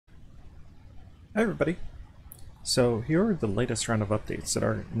Hi everybody. So here are the latest round of updates that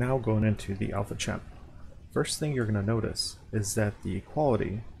are now going into the alpha champ. First thing you're going to notice is that the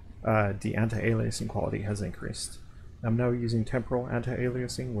quality, the anti-aliasing quality has increased. I'm now using temporal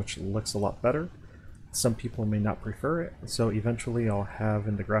anti-aliasing, which looks a lot better. Some people may not prefer it, so eventually I'll have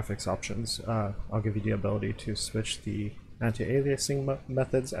in the graphics options, I'll give you the ability to switch the anti-aliasing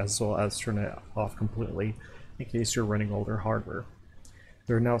methods as well as turn it off completely in case you're running older hardware.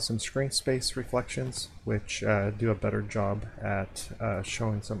 There are now some screen space reflections, which do a better job at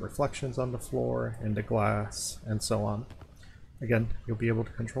showing some reflections on the floor, in the glass, and so on. Again, you'll be able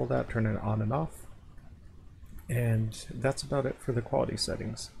to control that, turn it on and off. And that's about it for the quality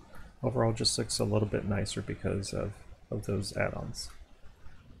settings. Overall, just looks a little bit nicer because of those add-ons.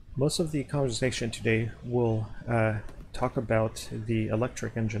 Most of the conversation today will talk about the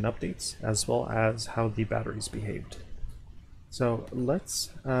electric engine updates, as well as how the batteries behaved. So let's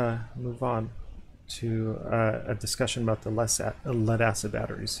move on to a discussion about the lead acid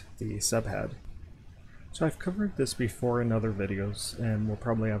batteries, the subhad. So I've covered this before in other videos, and we'll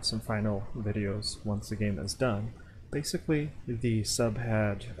probably have some final videos once the game is done. Basically, the sub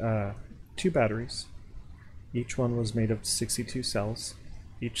had two batteries. Each one was made of 62 cells.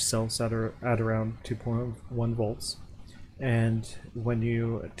 Each cell sat at around 2.1 volts. And when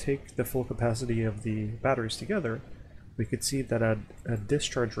you take the full capacity of the batteries together, we could see that at a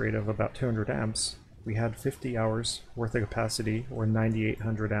discharge rate of about 200 amps, we had 50 hours worth of capacity, or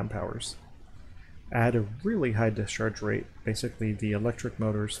 9,800 amp hours. At a really high discharge rate, basically the electric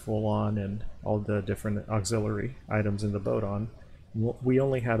motors full on and all the different auxiliary items in the boat on, we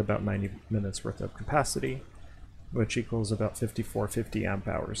only had about 90 minutes worth of capacity, which equals about 5450 amp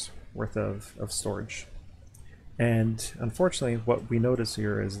hours worth of storage. And unfortunately, what we notice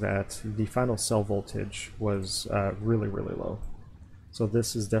here is that the final cell voltage was really low. So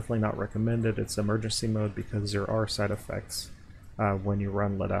this is definitely not recommended. It's emergency mode because there are side effects when you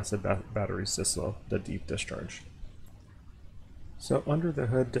run lead acid batteries this low, the deep discharge. So under the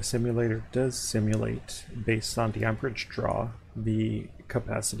hood, the simulator does simulate, based on the amperage draw, the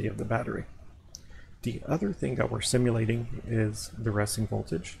capacity of the battery. The other thing that we're simulating is the resting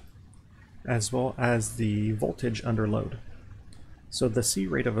voltage, as well as the voltage under load. So the C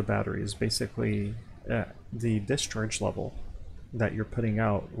rate of a battery is basically the discharge level that you're putting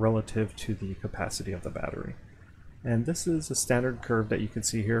out relative to the capacity of the battery. And this is a standard curve that you can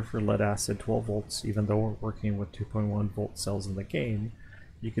see here for lead acid 12 volts, even though we're working with 2.1 volt cells in the game.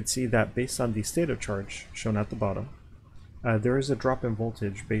 You can see that based on the state of charge shown at the bottom, there is a drop in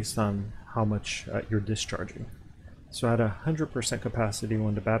voltage based on how much you're discharging. So at 100% capacity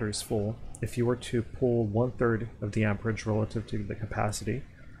when the battery is full, if you were to pull 1/3 of the amperage relative to the capacity,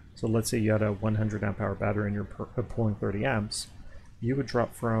 so let's say you had a 100 amp hour battery and you're pulling 30 amps, you would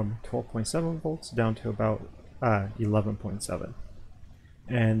drop from 12.7 volts down to about 11.7.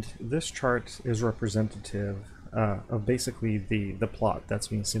 And this chart is representative of basically the plot that's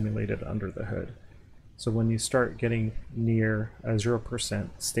being simulated under the hood. So when you start getting near a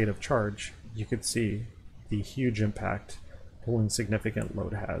 0% state of charge, you could see the huge impact pulling significant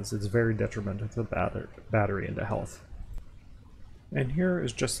load has. It's very detrimental to the battery and to health. And here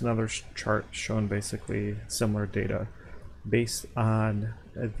is just another chart showing basically similar data based on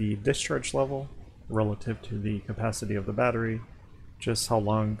the discharge level relative to the capacity of the battery, just how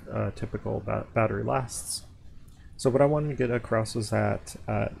long a typical battery lasts. So what I wanted to get across is that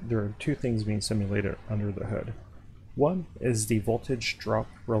there are two things being simulated under the hood. One is the voltage drop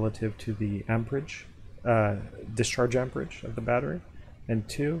relative to the amperage, discharge amperage of the battery, and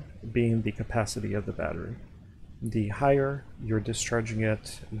two being the capacity of the battery. The higher you're discharging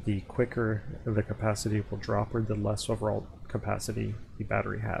it, the quicker the capacity will drop, or the less overall capacity the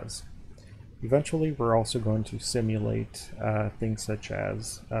battery has. Eventually, we're also going to simulate things such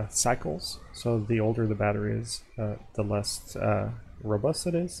as cycles. So the older the battery is, the less robust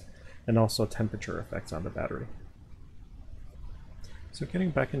it is, and also temperature effects on the battery. So getting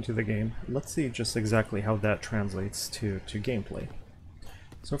back into the game, let's see just exactly how that translates to gameplay.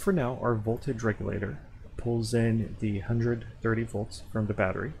 So for now, our voltage regulator pulls in the 130 volts from the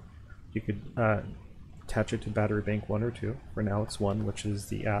battery. You could attach it to battery bank 1 or 2. For now it's 1, which is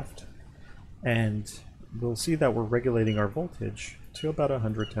the aft. And we'll see that we're regulating our voltage to about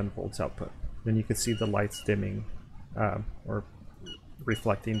 110 volts output. Then you can see the lights dimming or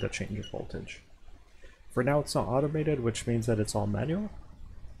reflecting the change of voltage. For now it's not automated, which means that it's all manual.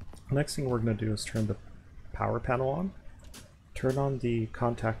 Next thing we're going to do is turn the power panel on, turn on the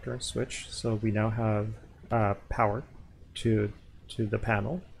contactor switch, so we now have power to the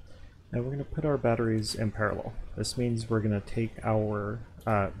panel, and we're going to put our batteries in parallel. This means we're going to take our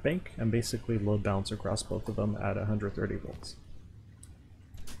bank and basically load balance across both of them at 130 volts.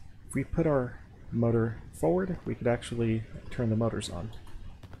 If we put our motor forward, we could actually turn the motors on.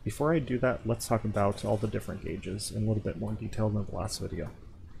 Before I do that, let's talk about all the different gauges in a little bit more detail than the last video.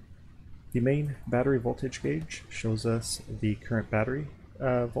 The main battery voltage gauge shows us the current battery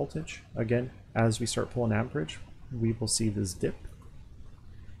voltage. Again, as we start pulling amperage, we will see this dip.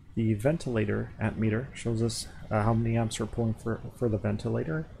 The ventilator amp meter shows us how many amps we're pulling for the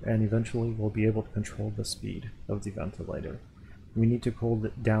ventilator, and eventually we'll be able to control the speed of the ventilator. We need to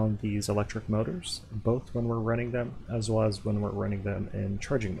cool down these electric motors, both when we're running them as well as when we're running them in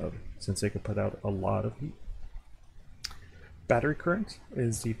charging mode, since they could put out a lot of heat. Battery current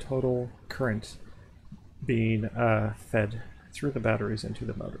is the total current being fed through the batteries into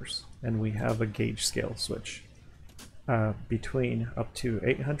the motors, and we have a gauge scale switch between up to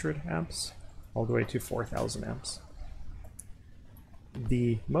 800 amps all the way to 4000 amps.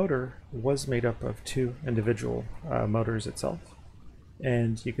 The motor was made up of two individual motors itself,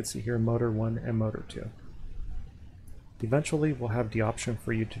 and you can see here motor 1 and motor 2. Eventually we'll have the option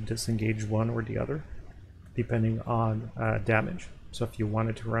for you to disengage one or the other depending on damage. So if you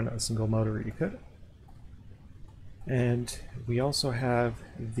wanted to run a single motor, you could. And we also have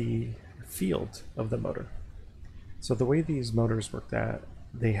the field of the motor. So the way these motors worked, that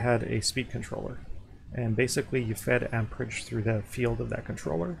they had a speed controller, and basically you fed amperage through the field of that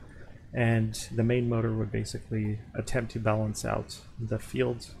controller, and the main motor would basically attempt to balance out the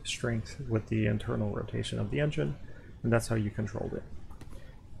field strength with the internal rotation of the engine, and that's how you controlled it.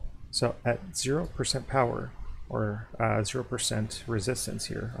 So at 0% power, or 0% resistance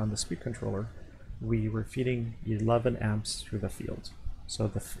here on the speed controller, we were feeding 11 amps through the field. So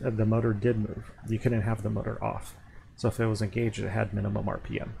the motor did move. You couldn't have the motor off. So if it was engaged, it had minimum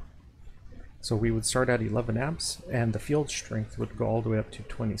RPM. So we would start at 11 amps, and the field strength would go all the way up to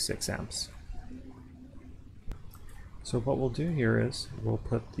 26 amps. So what we'll do here is we'll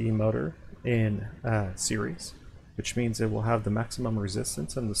put the motor in series, which means it will have the maximum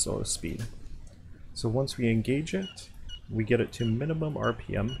resistance and the slowest speed. So once we engage it, we get it to minimum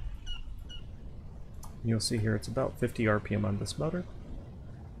RPM. You'll see here it's about 50 RPM on this motor,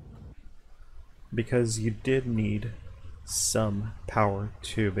 because you did need some power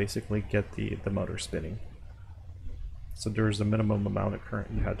to basically get the motor spinning. So there's a minimum amount of current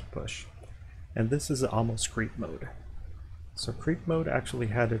you had to push. And this is almost creep mode. So creep mode actually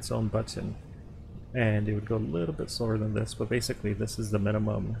had its own button, and it would go a little bit slower than this, but basically this is the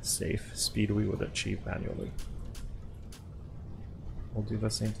minimum safe speed we would achieve manually. We'll do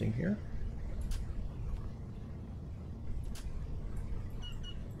the same thing here.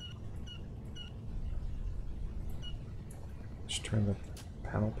 Just turn the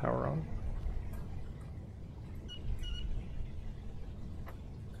panel power on.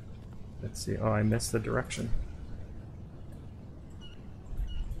 Let's see. Oh, I missed the direction.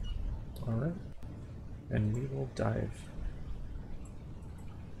 Alright. And we will dive.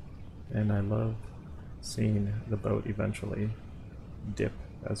 And I love seeing the boat eventually dip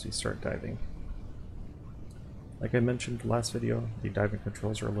as we start diving. Like I mentioned last video, the diving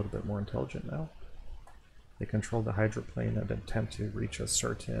controls are a little bit more intelligent now. They control the hydroplane and attempt to reach a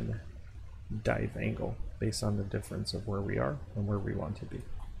certain dive angle based on the difference of where we are and where we want to be.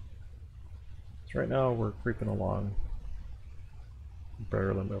 So right now we're creeping along,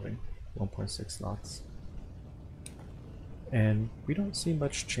 barely moving, 1.6 knots. And we don't see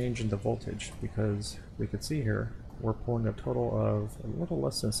much change in the voltage, because we could see here we're pulling a total of a little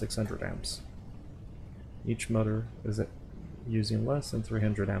less than 600 amps. Each motor is using less than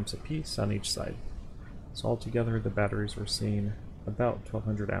 300 amps apiece on each side. So altogether the batteries were seeing about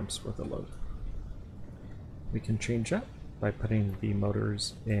 1200 amps worth of load. We can change that by putting the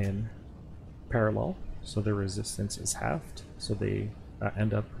motors in parallel, so the resistance is halved, so they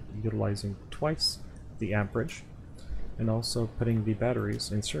end up utilizing twice the amperage, and also putting the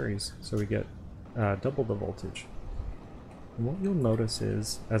batteries in series, so we get double the voltage. And what you'll notice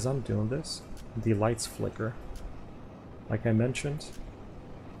is, as I'm doing this, the lights flicker. Like I mentioned,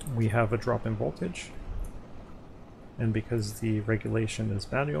 we have a drop in voltage, and because the regulation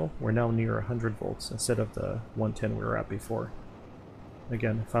is manual, we're now near 100 volts instead of the 110 we were at before.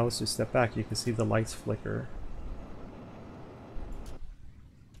 Again, if I was to step back, you can see the lights flicker.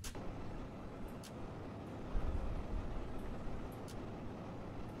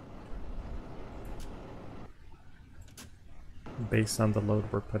 Based on the load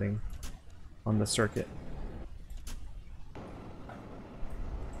we're putting on the circuit.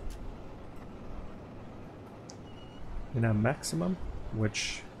 In a maximum,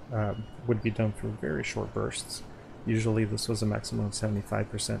 which would be done through very short bursts, Usually this was a maximum of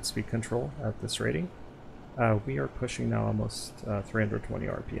 75% speed control at this rating. We are pushing now almost 320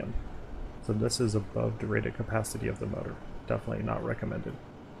 RPM. So this is above the rated capacity of the motor. Definitely not recommended.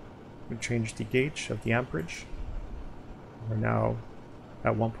 We changed the gauge of the amperage. We're now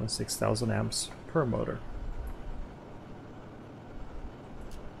at 1.6 thousand amps per motor.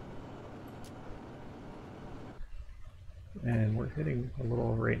 And we're hitting a little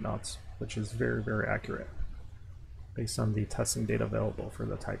over 8 knots, which is very, very accurate based on the testing data available for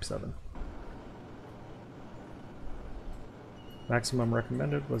the Type 7. Maximum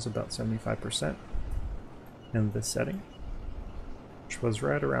recommended was about 75% in this setting, which was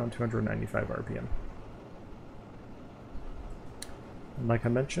right around 295 RPM. And like I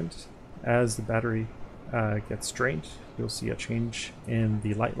mentioned, as the battery gets drained, you'll see a change in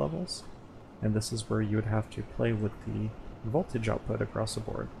the light levels, and this is where you would have to play with the voltage output across the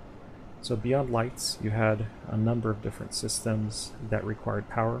board. So beyond lights, you had a number of different systems that required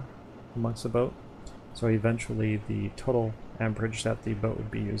power amongst the boat. So eventually the total amperage that the boat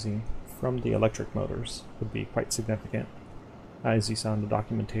would be using from the electric motors would be quite significant, as you saw in the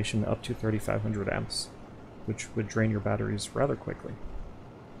documentation, up to 3500 amps, which would drain your batteries rather quickly.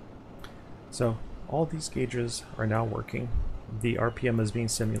 So all these gauges are now working. The RPM is being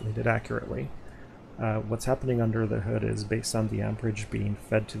simulated accurately. What's happening under the hood is based on the amperage being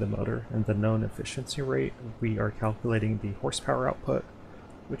fed to the motor and the known efficiency rate. We are calculating the horsepower output,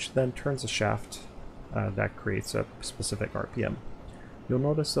 which then turns a shaft that creates a specific RPM. You'll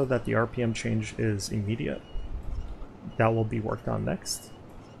notice though that the RPM change is immediate. That will be worked on next.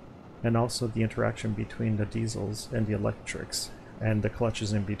 And also the interaction between the diesels and the electrics and the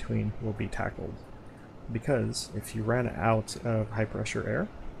clutches in between will be tackled. Because if you ran out of high pressure air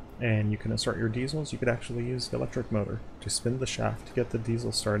and you can start your diesels, you could actually use the electric motor to spin the shaft to get the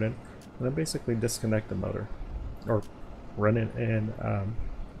diesel started and then basically disconnect the motor, or run it in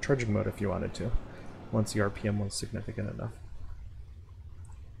charging mode if you wanted to, once the RPM was significant enough.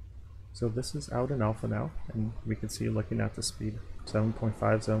 So this is out in alpha now, and we can see, looking at the speed, 7.5,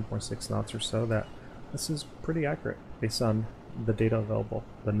 7.6 knots or so, that this is pretty accurate based on the data available,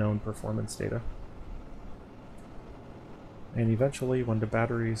 the known performance data. And eventually, when the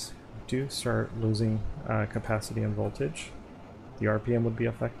batteries do start losing capacity and voltage, the RPM would be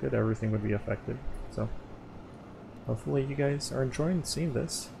affected, everything would be affected. So hopefully you guys are enjoying seeing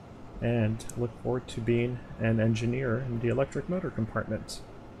this, and look forward to being an engineer in the electric motor compartment.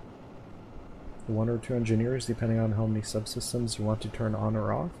 1 or 2 engineers, depending on how many subsystems you want to turn on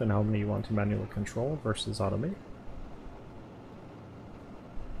or off and how many you want to manually control versus automate.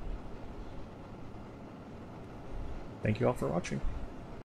 Thank you all for watching.